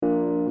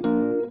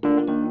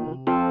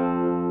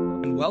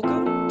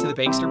Welcome to the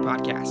Bankster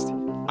Podcast.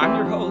 I'm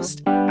your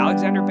host,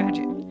 Alexander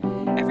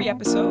Badgett. Every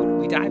episode,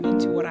 we dive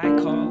into what I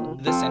call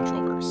the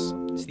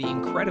Centralverse. It's the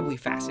incredibly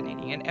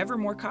fascinating and ever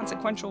more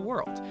consequential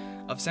world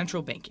of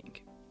central banking.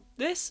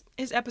 This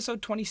is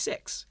episode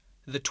 26,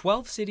 The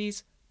 12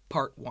 Cities,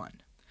 Part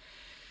 1.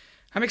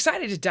 I'm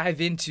excited to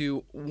dive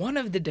into one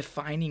of the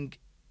defining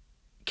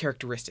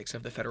characteristics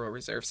of the Federal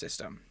Reserve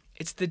System.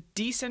 It's the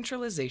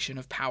decentralization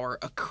of power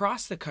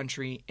across the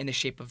country in the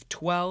shape of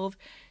 12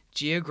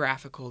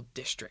 geographical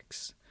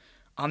districts.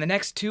 On the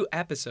next two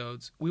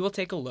episodes, we will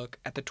take a look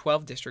at the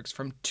 12 districts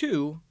from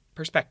two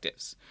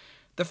perspectives.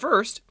 The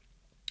first,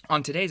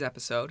 on today's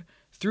episode,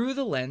 through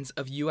the lens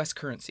of U.S.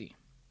 currency.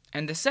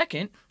 And the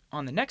second,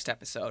 on the next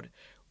episode,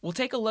 we'll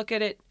take a look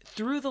at it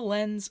through the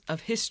lens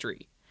of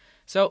history.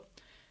 So,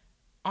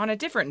 on a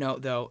different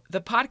note, though,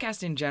 the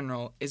podcast in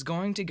general is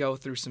going to go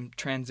through some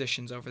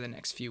transitions over the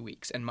next few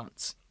weeks and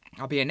months.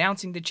 I'll be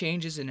announcing the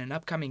changes in an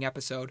upcoming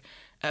episode,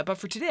 but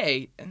for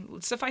today,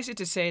 suffice it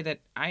to say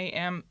that I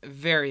am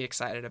very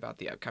excited about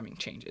the upcoming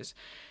changes.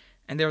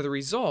 And they're the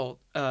result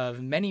of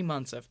many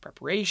months of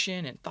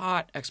preparation and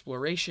thought,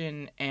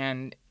 exploration,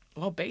 and,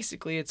 well,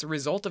 basically it's a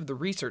result of the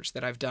research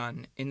that I've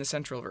done in the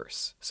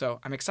Centralverse. So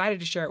I'm excited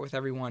to share it with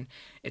everyone.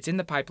 It's in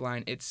the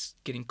pipeline. It's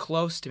getting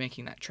close to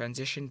making that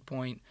transition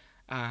point,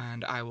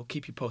 and I will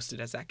keep you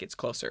posted as that gets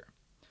closer.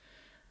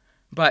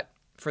 But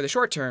for the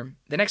short term,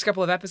 the next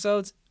couple of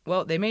episodes,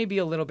 well, they may be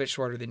a little bit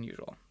shorter than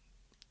usual.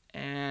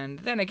 And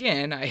then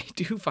again, I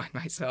do find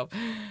myself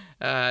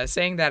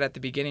saying that at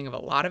the beginning of a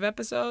lot of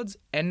episodes,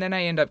 and then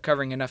I end up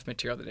covering enough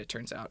material that it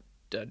turns out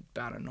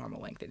about a normal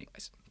length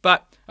anyways.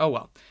 But, oh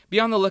well. Be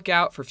on the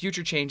lookout for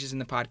future changes in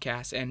the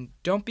podcast, and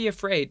don't be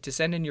afraid to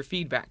send in your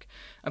feedback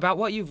about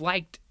what you've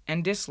liked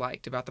and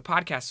disliked about the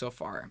podcast so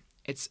far.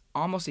 It's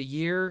almost a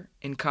year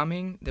in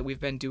coming that we've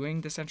been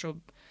doing the Central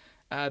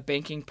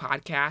Banking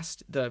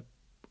Podcast, the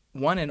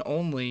one and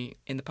only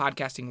in the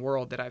podcasting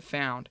world that I've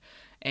found.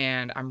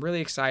 And I'm really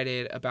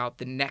excited about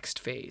the next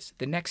phase,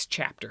 the next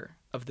chapter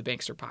of the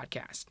Bankster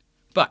Podcast.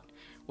 But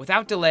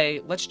without delay,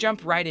 let's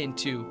jump right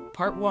into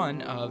part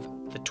one of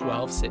the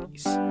 12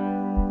 cities.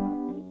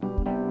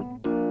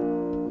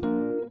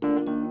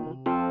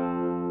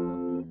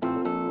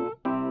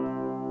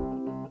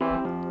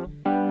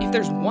 If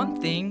there's one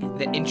thing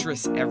that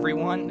interests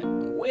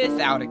everyone,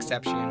 without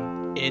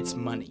exception, it's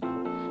money.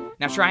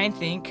 Now try and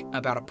think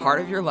about a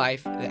part of your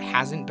life that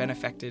hasn't been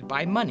affected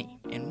by money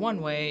in one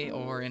way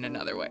or in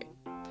another way.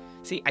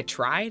 See, I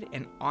tried,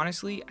 and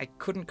honestly, I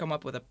couldn't come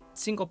up with a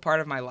single part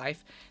of my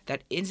life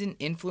that isn't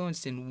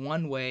influenced in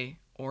one way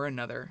or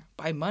another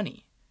by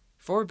money.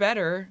 For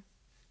better,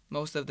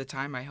 most of the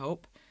time, I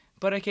hope,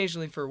 but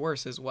occasionally for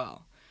worse as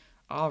well.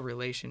 All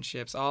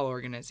relationships, all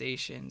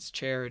organizations,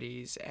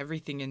 charities,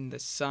 everything in the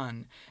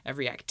sun,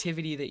 every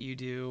activity that you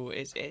do,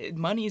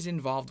 money is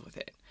involved with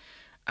it.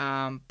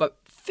 But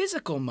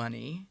physical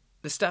money,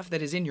 the stuff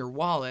that is in your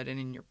wallet and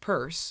in your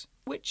purse,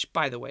 which,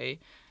 by the way,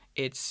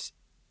 it's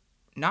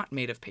not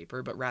made of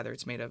paper, but rather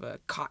it's made of a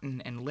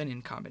cotton and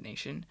linen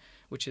combination,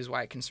 which is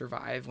why it can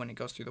survive when it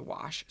goes through the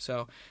wash.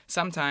 So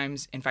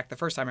sometimes, in fact, the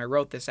first time I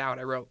wrote this out,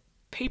 I wrote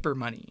paper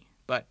money,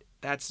 but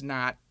that's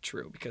not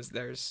true because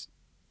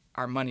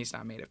our money's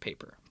not made of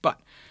paper. But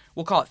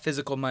we'll call it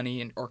physical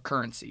money or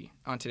currency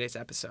on today's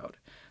episode.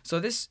 So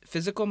this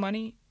physical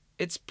money,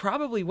 it's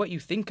probably what you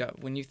think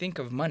of when you think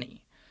of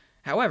money.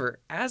 However,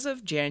 as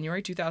of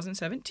January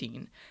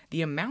 2017,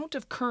 the amount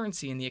of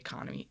currency in the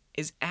economy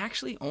is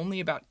actually only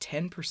about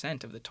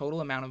 10% of the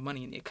total amount of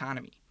money in the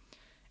economy.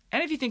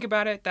 And if you think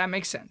about it, that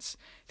makes sense.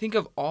 Think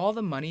of all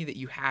the money that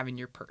you have in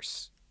your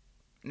purse.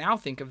 Now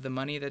think of the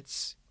money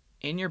that's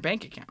in your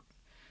bank account.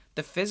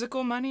 The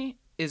physical money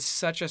is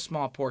such a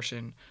small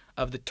portion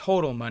of the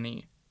total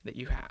money that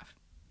you have.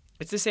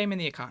 It's the same in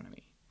the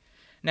economy.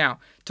 Now,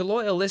 to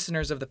loyal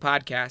listeners of the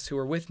podcast who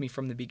are with me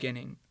from the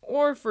beginning,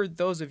 or for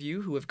those of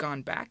you who have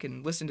gone back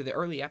and listened to the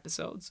early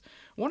episodes,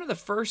 one of the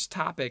first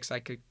topics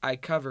I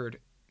covered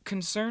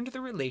concerned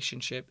the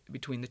relationship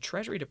between the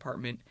Treasury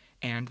Department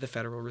and the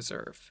Federal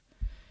Reserve.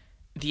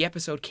 The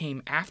episode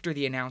came after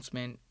the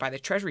announcement by the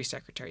Treasury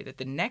Secretary that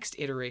the next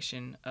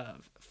iteration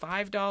of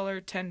 $5,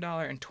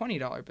 $10, and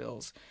 $20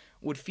 bills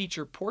would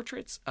feature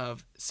portraits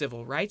of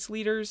civil rights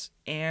leaders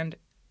and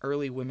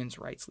early women's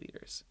rights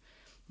leaders.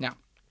 Now,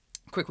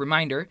 quick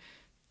reminder,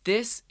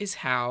 this is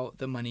how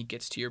the money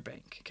gets to your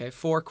bank. Okay,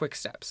 4 quick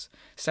steps.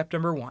 Step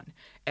number 1,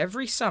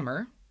 every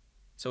summer,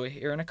 so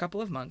here in a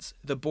couple of months,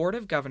 the Board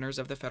of Governors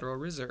of the Federal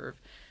Reserve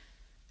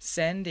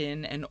send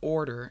in an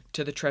order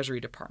to the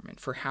Treasury Department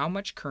for how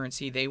much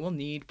currency they will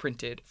need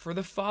printed for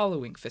the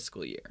following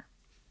fiscal year.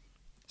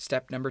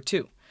 Step number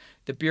 2,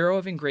 the Bureau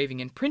of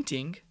Engraving and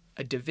Printing,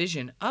 a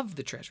division of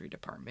the Treasury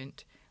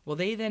Department, will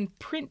they then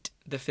print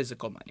the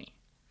physical money.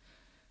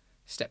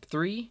 Step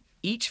 3,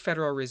 each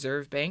Federal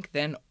Reserve Bank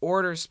then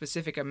orders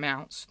specific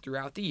amounts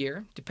throughout the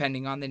year,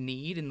 depending on the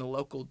need in the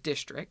local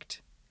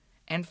district.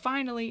 And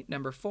finally,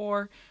 number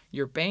 4,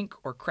 your bank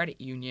or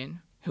credit union,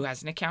 who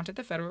has an account at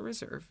the Federal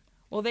Reserve,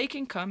 well, they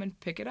can come and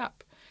pick it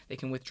up. They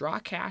can withdraw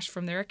cash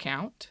from their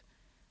account,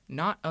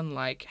 not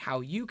unlike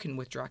how you can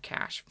withdraw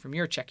cash from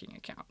your checking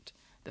account.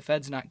 The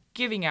Fed's not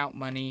giving out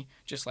money,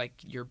 just like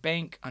your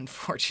bank,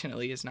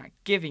 unfortunately, is not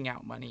giving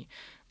out money,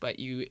 but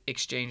you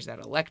exchange that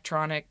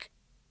electronic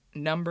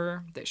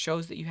number that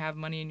shows that you have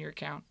money in your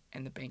account,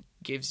 and the bank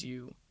gives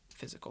you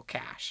physical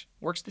cash.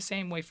 Works the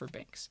same way for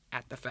banks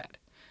at the Fed.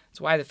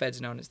 That's why the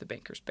Fed's known as the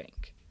banker's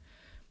bank.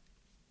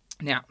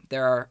 Now,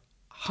 there are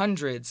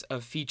hundreds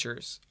of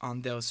features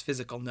on those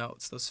physical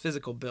notes, those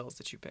physical bills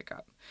that you pick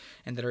up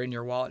and that are in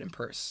your wallet and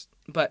purse.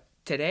 But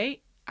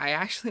today, I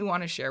actually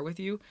want to share with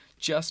you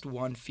just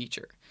one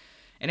feature,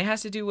 and it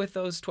has to do with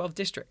those 12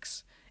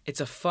 districts. It's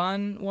a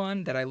fun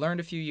one that I learned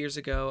a few years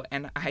ago,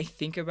 and I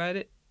think about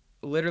it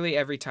literally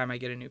every time I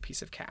get a new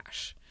piece of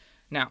cash.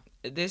 Now,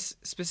 this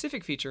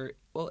specific feature,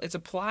 well, it's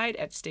applied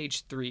at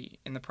stage 3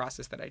 in the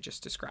process that I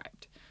just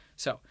described.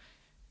 So,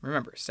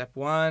 remember, step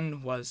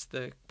 1 was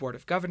the Board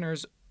of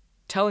Governors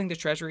telling the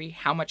Treasury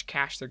how much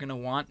cash they're going to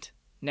want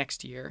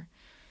next year.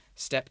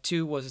 Step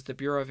 2 was the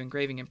Bureau of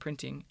Engraving and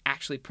Printing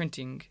actually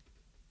printing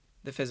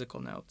the physical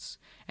notes.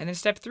 And then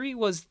step 3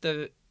 was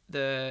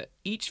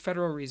each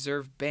Federal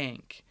Reserve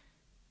Bank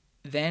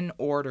then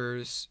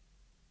orders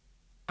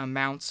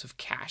amounts of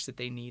cash that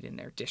they need in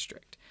their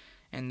district.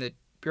 And the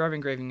Bureau of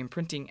Engraving and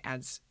Printing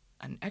adds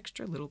an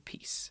extra little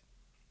piece.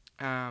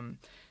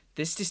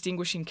 This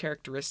distinguishing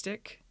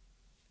characteristic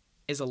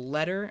is a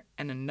letter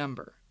and a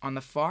number on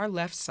the far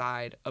left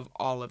side of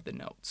all of the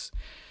notes.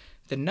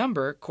 The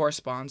number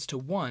corresponds to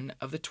one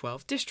of the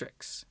 12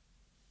 districts.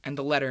 And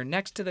the letter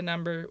next to the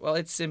number, well,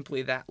 it's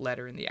simply that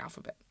letter in the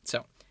alphabet.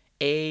 So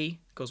A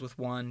goes with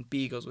 1,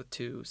 B goes with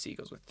 2, C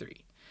goes with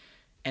 3.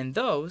 And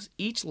those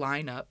each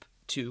line up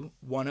to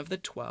one of the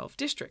 12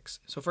 districts.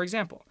 So for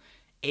example,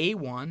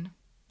 A1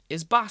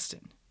 is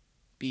Boston,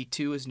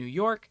 B2 is New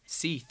York,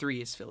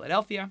 C3 is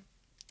Philadelphia,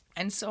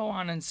 and so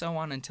on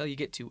until you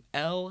get to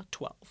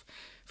L12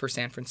 for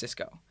San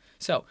Francisco.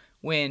 So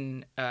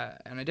when,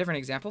 on a different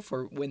example,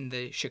 for when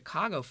the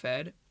Chicago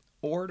Fed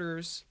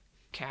orders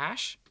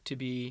cash to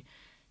be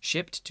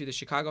shipped to the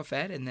Chicago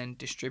Fed and then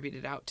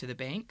distributed out to the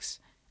banks,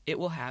 it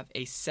will have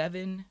a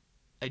G7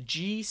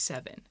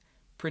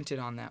 printed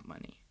on that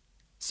money.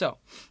 So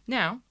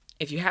now,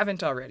 if you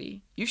haven't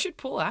already, you should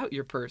pull out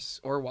your purse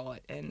or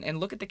wallet and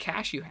look at the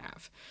cash you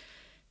have.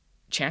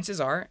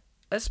 Chances are,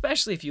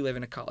 especially if you live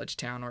in a college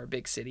town or a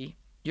big city,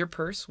 your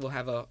purse will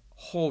have a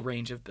whole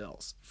range of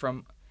bills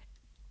from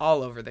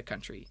all over the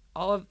country,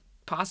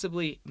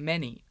 possibly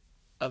many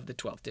of the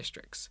 12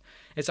 districts.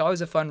 It's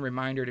always a fun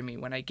reminder to me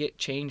when I get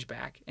change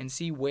back and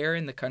see where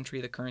in the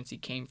country the currency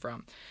came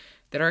from,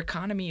 that our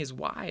economy is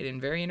wide and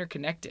very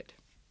interconnected.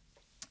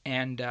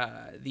 And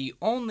the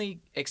only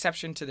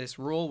exception to this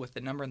rule with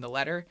the number and the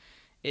letter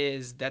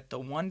is that the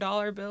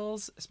 $1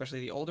 bills,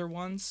 especially the older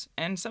ones,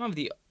 and some of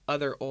the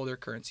other older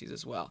currencies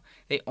as well,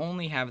 they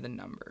only have the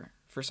number.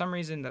 For some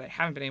reason that I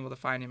haven't been able to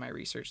find in my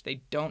research,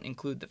 they don't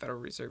include the Federal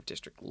Reserve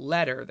District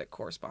letter that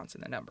corresponds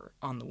in the number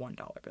on the $1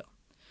 bill.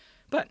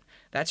 But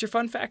that's your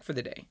fun fact for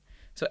the day.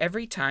 So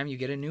every time you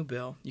get a new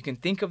bill, you can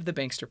think of the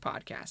Bankster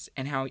Podcast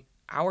and how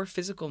our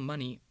physical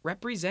money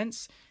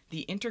represents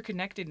the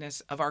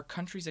interconnectedness of our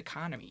country's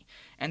economy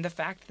and the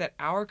fact that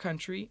our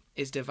country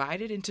is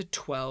divided into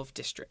 12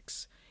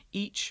 districts,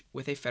 each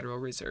with a Federal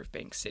Reserve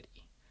Bank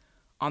city.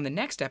 On the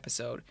next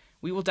episode,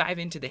 we will dive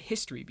into the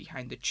history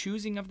behind the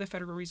choosing of the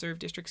Federal Reserve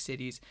District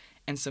cities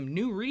and some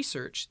new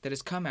research that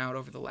has come out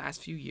over the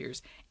last few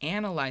years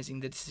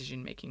analyzing the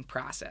decision-making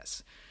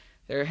process.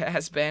 There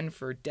has been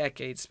for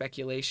decades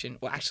speculation,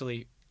 well,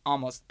 actually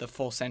almost the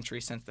full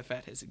century since the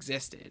Fed has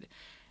existed.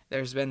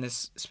 There's been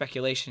this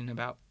speculation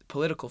about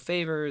political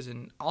favors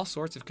and all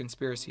sorts of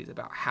conspiracies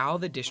about how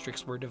the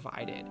districts were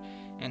divided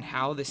and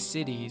how the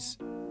cities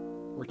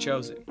were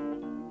chosen.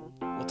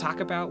 We'll talk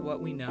about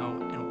what we know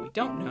and what we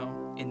don't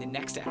know in the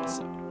next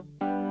episode.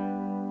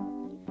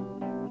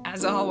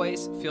 As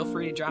always, feel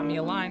free to drop me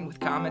a line with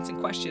comments and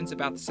questions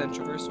about the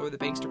Centroverse or the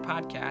Bankster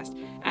Podcast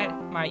at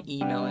my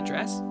email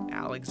address,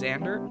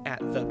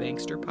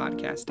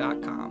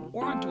 alexander@thebanksterpodcast.com,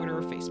 or on Twitter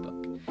or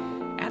Facebook.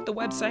 At the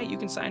website, you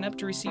can sign up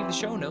to receive the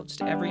show notes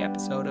to every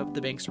episode of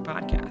the Bankster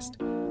Podcast.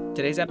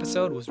 Today's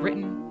episode was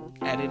written,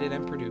 edited,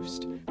 and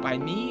produced by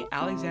me,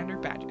 Alexander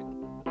Badgett.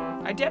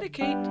 I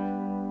dedicate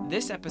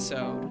this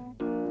episode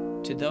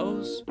to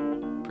those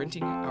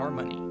printing our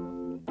money.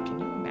 Can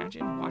you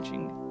imagine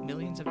watching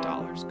millions of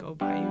dollars go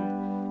by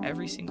you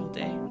every single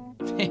day?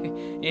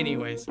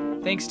 Anyways,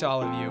 thanks to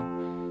all of you.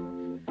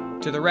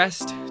 To the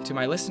rest, to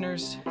my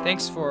listeners,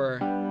 thanks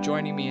for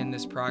joining me in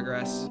this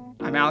progress.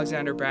 I'm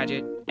Alexander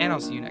Badgett, and I'll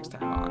see you next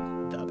time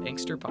on the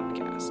Bankster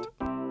Podcast.